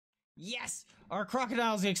Yes! Our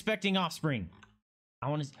crocodile's expecting offspring. I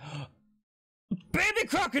want to... Baby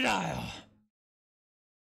crocodile!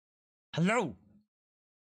 Hello!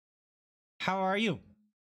 How are you?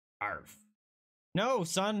 Arf. No,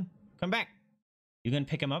 son! Come back! You gonna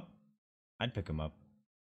pick him up? I'd pick him up.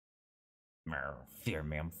 Fear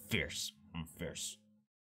me, I'm fierce. I'm fierce.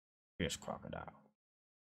 Fierce crocodile.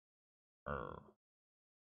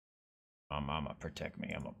 My mama protect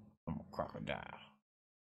me. I'm a crocodile.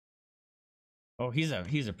 Oh, he's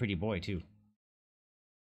a pretty boy too.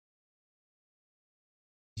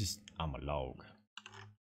 I'm a log.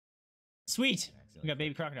 Sweet! We got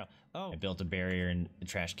baby crocodile. Oh. I built a barrier and the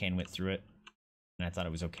trash can went through it. And I thought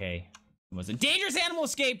it was okay. It was a dangerous animal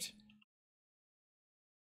escaped!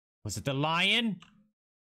 Was it the lion?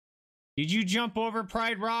 Did you jump over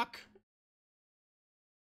Pride Rock?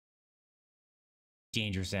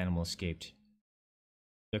 Dangerous animal escaped.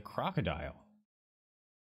 The crocodile.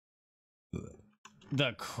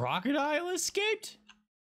 The crocodile escaped?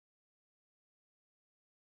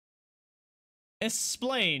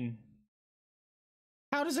 Explain.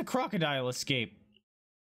 How does a crocodile escape?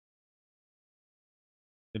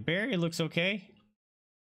 The barrier looks okay.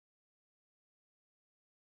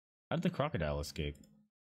 How did the crocodile escape?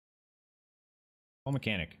 Oh,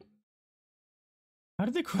 mechanic. How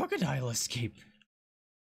did the crocodile escape?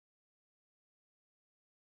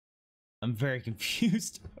 I'm very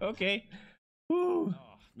confused. Okay. Woo.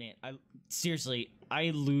 Oh, man. Seriously,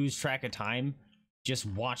 I lose track of time just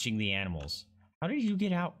watching the animals. How did you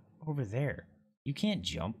get out over there? You can't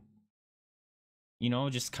jump. You know,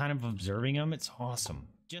 just kind of observing them. It's awesome.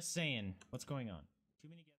 Just saying. What's going on? Too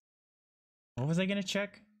many. What was I gonna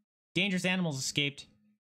check? Dangerous animals escaped.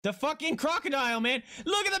 The fucking crocodile, man!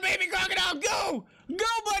 Look at the baby crocodile! Go! Go,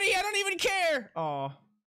 buddy! I don't even care! Aw.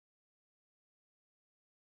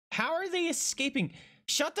 How are they escaping?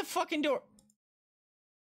 Shut the fucking door.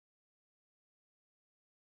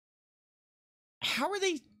 How are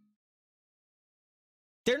they?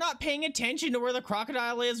 They're not paying attention to where the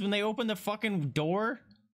crocodile is when they open the fucking door?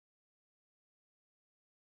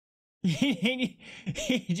 He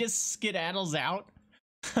just skedaddles out.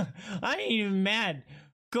 I ain't even mad.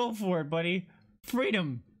 Go for it, buddy.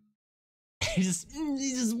 Freedom. He's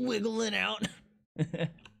just wiggling out.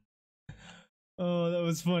 Oh, that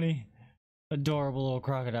was funny. Adorable little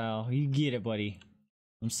crocodile. You get it, buddy.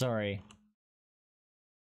 I'm sorry.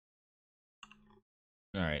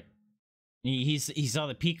 All right. He saw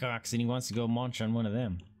the peacocks and he wants to go munch on one of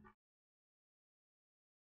them.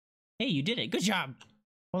 Hey, you did it. Good job.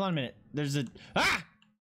 Hold on a minute. There's a... Ah!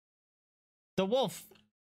 The wolf.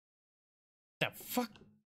 The fuck?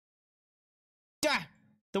 Ah!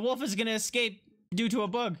 The wolf is gonna escape due to a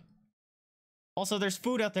bug. Also, there's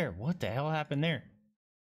food out there. What the hell happened there?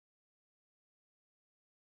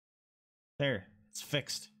 There. It's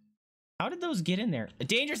fixed. How did those get in there? A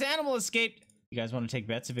dangerous animal escaped. You guys want to take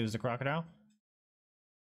bets if it was a crocodile?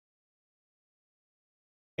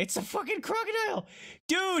 It's a fucking crocodile!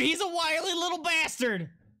 Dude, he's a wily little bastard!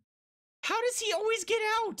 How does he always get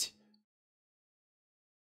out?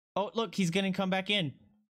 Oh, look, he's gonna come back in.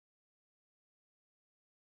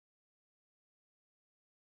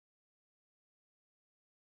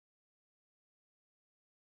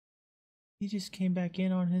 He just came back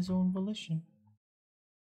in on his own volition.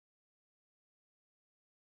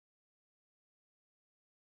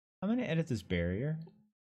 I'm gonna edit this barrier.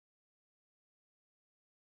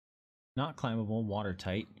 Not climbable,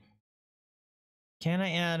 watertight. Can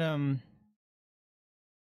I add,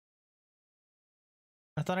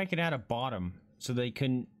 I thought I could add a bottom so they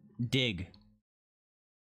couldn't dig.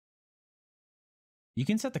 You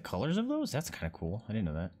can set the colors of those? That's kind of cool. I didn't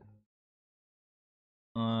know that.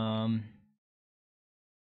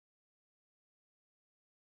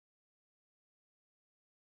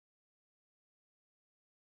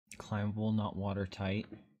 Climbable, not watertight.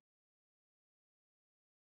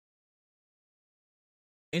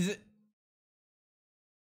 Is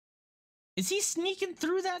he sneaking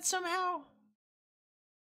through that somehow?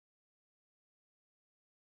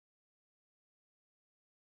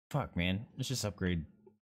 Fuck, man. Let's just upgrade.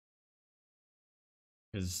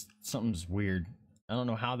 Because something's weird. I don't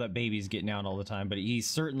know how that baby's getting out all the time, but he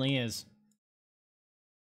certainly is.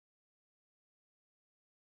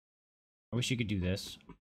 I wish you could do this.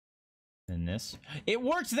 And this. It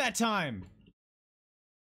worked that time!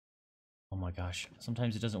 Oh my gosh.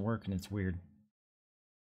 Sometimes it doesn't work and it's weird.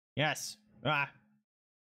 Yes! Ah!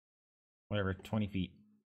 Whatever, 20 feet.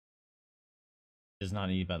 Does not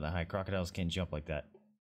need about that high. Crocodiles can't jump like that.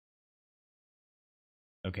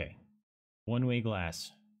 Okay. One-way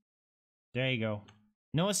glass. There you go.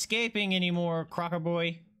 No escaping anymore,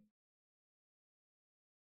 Crocoboy.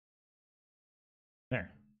 There.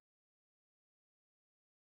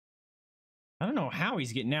 I don't know how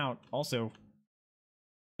he's getting out. Also,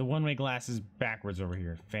 the one-way glass is backwards over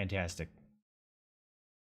here. Fantastic.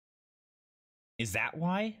 Is that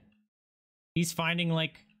why? He's finding,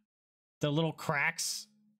 like, the little cracks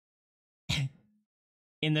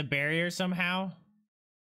in the barrier somehow?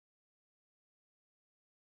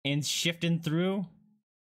 And shifting through?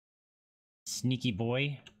 Sneaky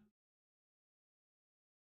boy.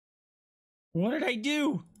 What did I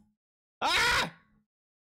do? Ah!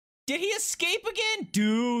 Did he escape again?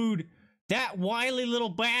 Dude, that wily little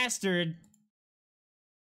bastard.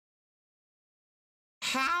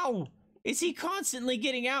 How is he constantly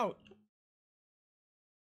getting out?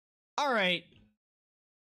 All right.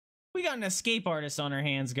 We got an escape artist on our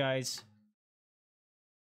hands, guys.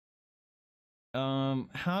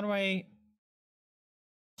 How do I...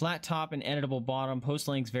 Flat top and editable bottom. Post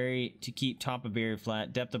lengths vary to keep top of barrier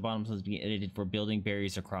flat. Depth of bottom supposed to be edited for building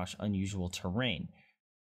barriers across unusual terrain.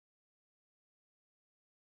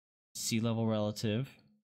 Sea level relative.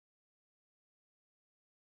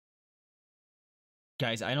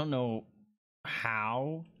 Guys, I don't know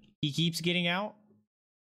how he keeps getting out,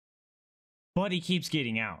 but he keeps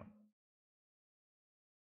getting out.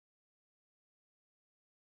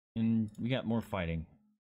 And we got more fighting.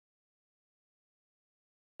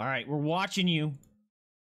 All right, we're watching you.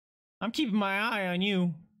 I'm keeping my eye on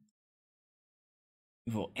you.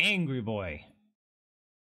 Evil angry boy.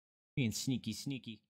 Being sneaky, sneaky.